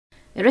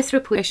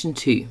Erythropoietin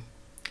 2.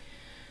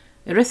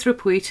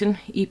 Erythropoietin,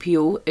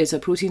 EPO, is a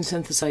protein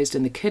synthesized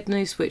in the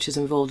kidneys which is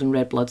involved in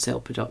red blood cell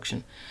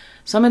production.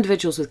 Some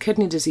individuals with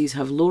kidney disease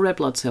have low red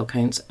blood cell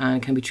counts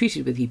and can be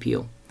treated with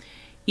EPO.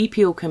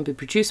 EPO can be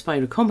produced by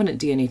recombinant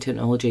DNA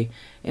technology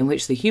in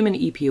which the human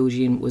EPO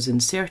gene was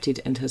inserted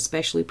into a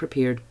specially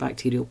prepared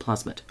bacterial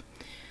plasmid.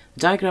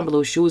 The diagram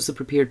below shows the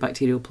prepared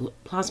bacterial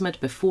plasmid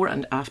before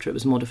and after it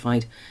was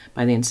modified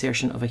by the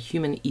insertion of a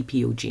human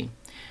EPO gene.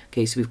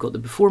 Okay, so we've got the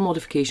before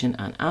modification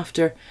and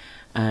after.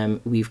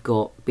 We've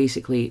got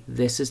basically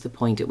this is the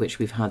point at which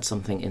we've had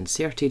something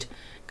inserted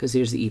because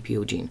there's the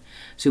EPO gene.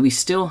 So we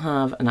still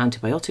have an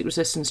antibiotic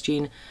resistance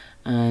gene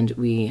and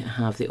we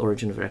have the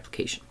origin of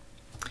replication.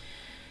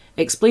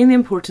 Explain the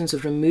importance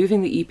of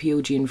removing the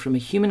EPO gene from a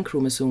human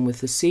chromosome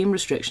with the same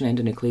restriction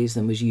endonuclease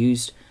than was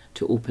used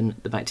to open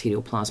the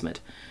bacterial plasmid.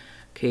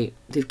 Okay,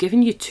 they've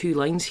given you 2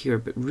 lines here,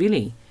 but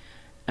really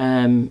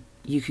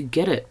you could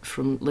get it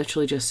from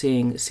literally just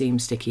saying same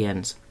sticky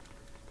ends.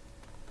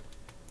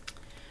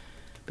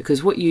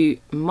 Because what you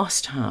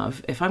must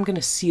have, if I'm going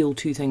to seal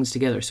 2 things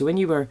together, so when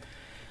you were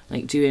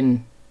like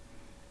doing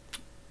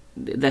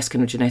this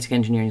kind of genetic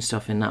engineering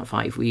stuff in Nat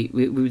 5, we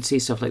would say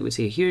stuff like, we'd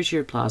say, here's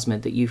your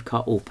plasmid that you've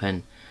cut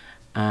open,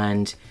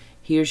 and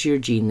here's your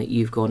gene that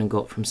you've gone and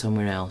got from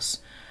somewhere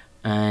else,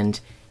 and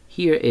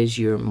here is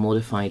your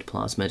modified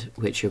plasmid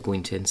which you're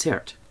going to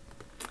insert.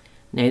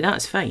 Now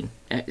that's fine,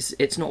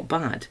 it's not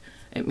bad,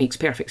 it makes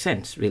perfect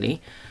sense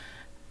really,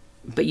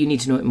 but you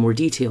need to know it in more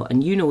detail,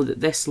 and you know that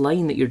this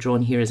line that you're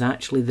drawing here is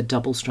actually the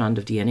double strand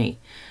of DNA.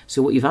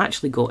 So what you've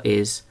actually got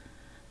is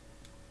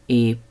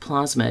a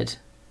plasmid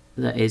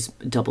that is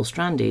double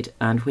stranded,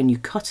 and when you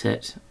cut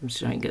it, I'm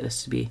just trying to get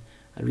this to be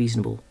a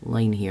reasonable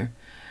line here.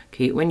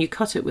 Okay, when you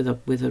cut it with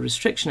a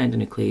restriction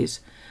endonuclease,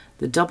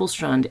 the double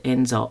strand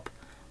ends up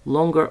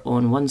longer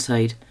on one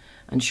side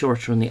and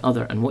shorter on the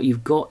other, and what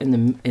you've got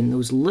in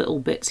those little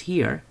bits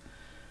here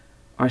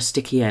are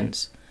sticky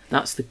ends.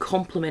 That's the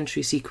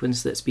complementary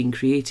sequence that's been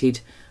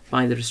created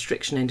by the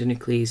restriction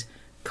endonuclease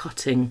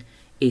cutting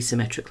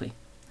asymmetrically.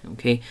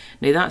 Okay,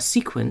 now that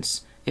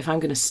sequence, if I'm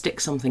going to stick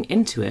something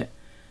into it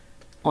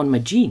on my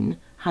gene,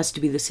 has to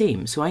be the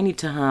same. So I need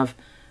to have,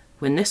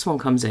 when this one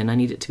comes in, I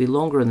need it to be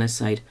longer on this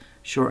side,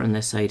 shorter on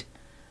this side,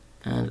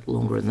 and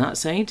longer on that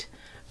side.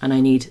 And I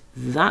need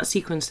that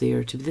sequence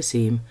there to be the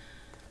same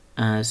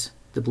as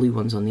the blue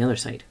ones on the other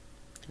side.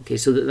 Okay,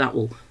 so that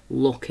will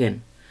lock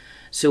in.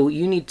 So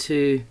you need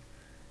to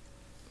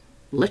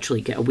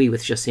literally get away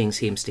with just saying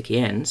same sticky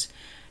ends.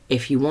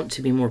 If you want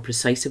to be more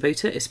precise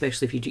about it,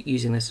 especially if you're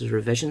using this as a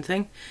revision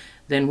thing,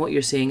 then what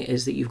you're saying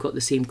is that you've got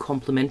the same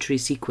complementary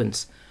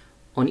sequence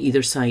on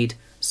either side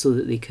so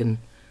that they can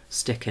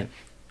stick in.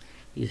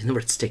 Using the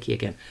word sticky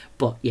again,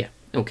 but yeah,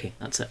 okay,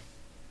 that's it.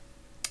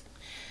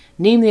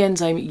 Name the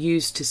enzyme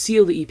used to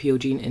seal the EPO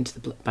gene into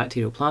the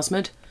bacterial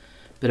plasmid.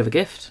 Bit of a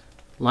gift.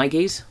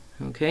 Ligase,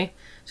 okay,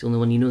 it's the only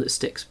one you know that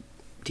sticks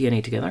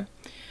DNA together.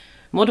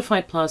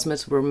 Modified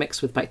plasmids were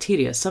mixed with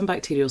bacteria. Some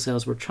bacterial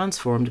cells were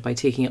transformed by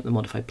taking up the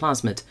modified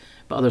plasmid,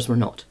 but others were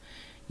not.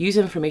 Use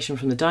information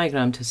from the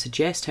diagram to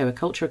suggest how a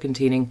culture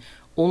containing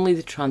only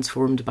the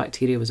transformed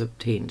bacteria was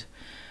obtained.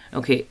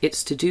 Okay,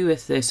 it's to do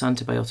with this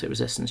antibiotic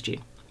resistance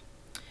gene.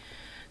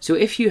 So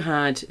if you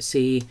had,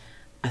 say,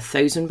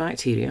 1,000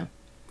 bacteria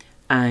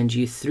and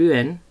you threw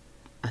in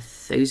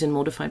 1,000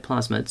 modified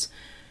plasmids,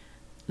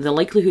 the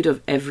likelihood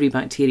of every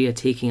bacteria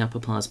taking up a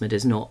plasmid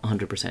is not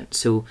 100%.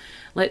 So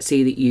let's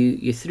say that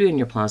you threw in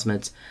your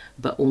plasmids,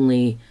 but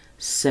only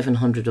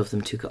 700 of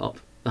them took it up.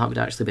 That would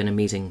actually be an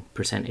amazing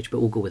percentage, but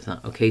we'll go with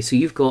that. Okay, so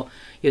you've got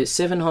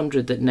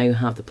 700 that now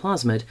have the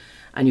plasmid,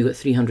 and you've got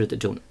 300 that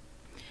don't.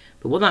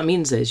 But what that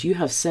means is you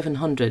have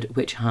 700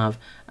 which have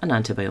an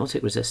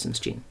antibiotic resistance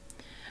gene.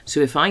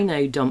 So if I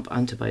now dump that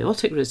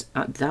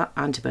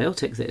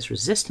antibiotic that it's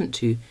resistant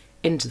to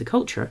into the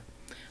culture,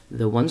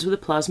 the ones with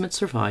the plasmid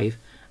survive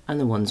and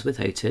the ones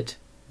without it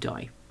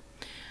die.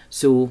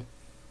 So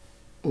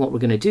what we're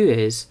going to do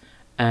is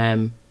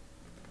we're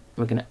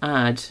going to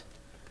add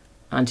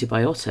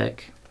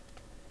antibiotic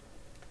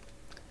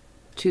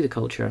to the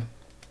culture,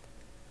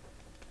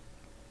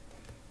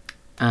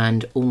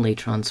 and only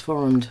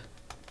transformed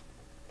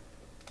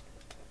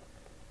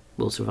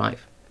will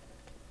survive.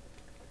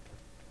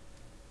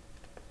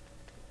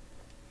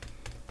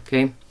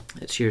 Okay,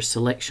 it's your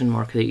selection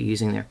marker that you're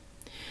using there.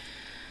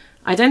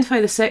 Identify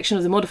the section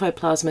of the modified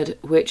plasmid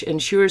which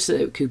ensures that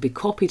it could be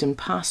copied and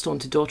passed on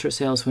to daughter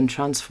cells when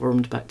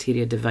transformed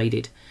bacteria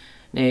divided.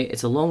 Now,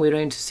 it's a long way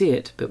around to say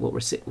it, but what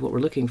we're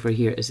looking for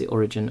here is the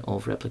origin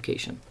of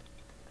replication.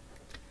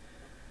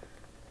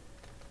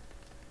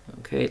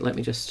 Okay, let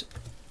me just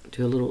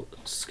do a little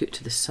scoot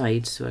to the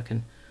side so I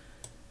can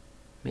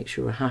make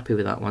sure we're happy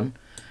with that one.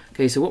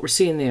 Okay, so what we're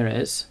seeing there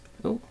is,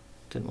 oh,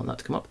 didn't want that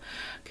to come up.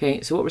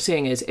 Okay, so what we're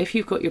saying is if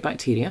you've got your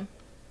bacteria,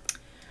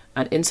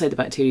 and inside the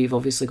bacteria you've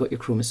obviously got your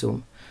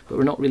chromosome, but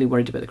we're not really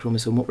worried about the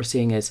chromosome. What we're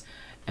saying is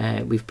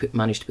we've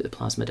managed to put the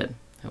plasmid in.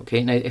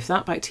 Okay, now if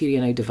that bacteria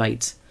now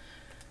divides,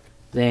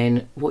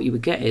 then what you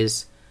would get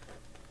is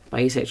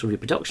bisexual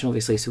reproduction,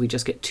 obviously, so we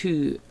just get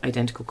two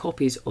identical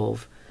copies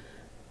of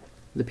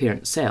the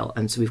parent cell.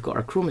 And so we've got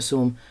our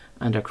chromosome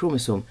and our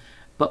chromosome,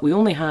 but we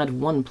only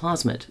had one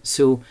plasmid,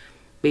 so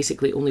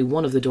basically only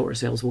one of the daughter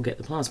cells will get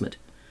the plasmid.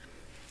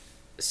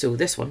 So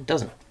this one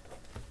doesn't.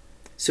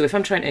 So if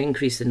I'm trying to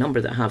increase the number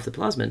that have the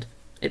plasmid,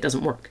 it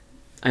doesn't work.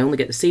 I only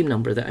get the same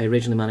number that I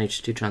originally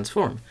managed to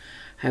transform.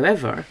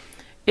 However,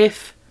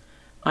 if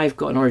I've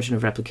got an origin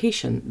of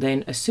replication,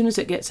 then as soon as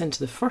it gets into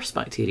the first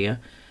bacteria,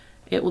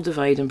 it will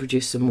divide and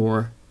produce some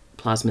more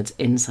plasmids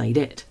inside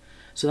it.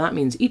 So that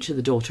means each of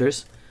the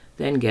daughters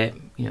then get,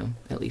 you know,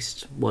 at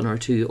least one or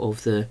two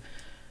of the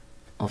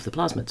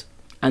plasmids.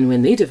 And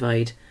when they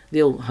divide,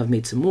 they'll have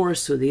made some more,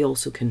 so they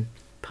also can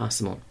pass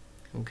them on.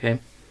 Okay,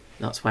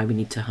 that's why we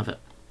need to have it.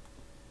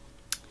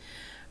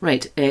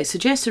 Right,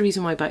 suggests a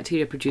reason why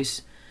bacteria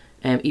produce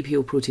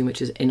EPO protein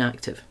which is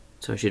inactive.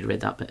 So I should have read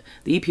that bit.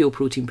 The EPO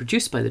protein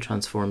produced by the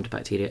transformed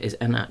bacteria is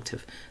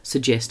inactive.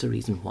 Suggest a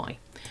reason why.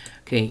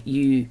 Okay,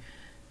 you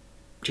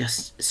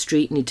just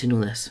straight need to know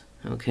this.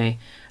 Okay,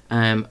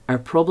 our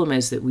problem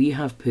is that we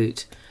have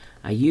put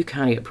a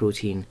eukaryote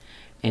protein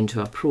into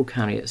a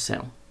prokaryote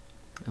cell.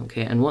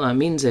 Okay, and what that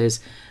means is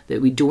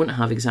that we don't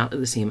have exactly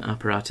the same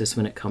apparatus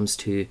when it comes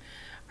to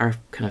our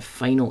kind of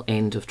final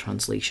end of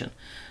translation.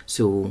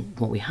 So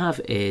what we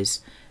have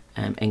is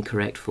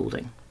incorrect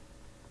folding.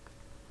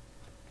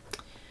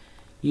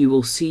 You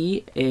will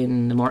see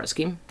in the mark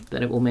scheme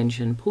that it will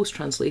mention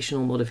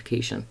post-translational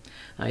modification.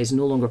 That is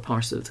no longer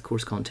part of the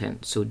course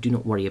content, so do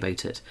not worry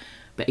about it.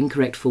 But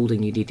incorrect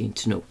folding you need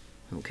to know.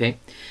 Okay.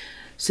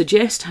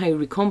 Suggest how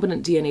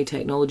recombinant DNA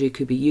technology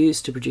could be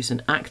used to produce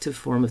an active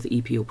form of the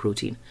EPO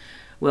protein.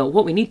 Well,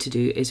 what we need to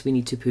do is we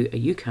need to put a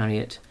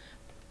eukaryote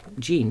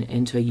gene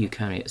into a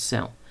eukaryote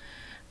cell.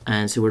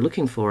 And so we're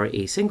looking for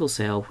a single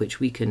cell which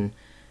we can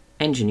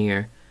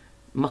engineer,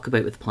 muck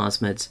about with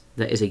plasmids,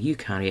 that is a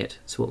eukaryote.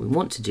 So what we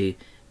want to do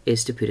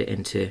is to put it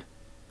into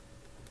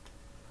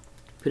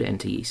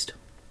yeast,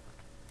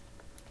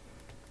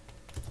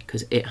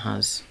 because it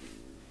has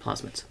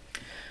plasmids.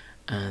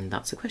 And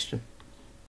that's the question.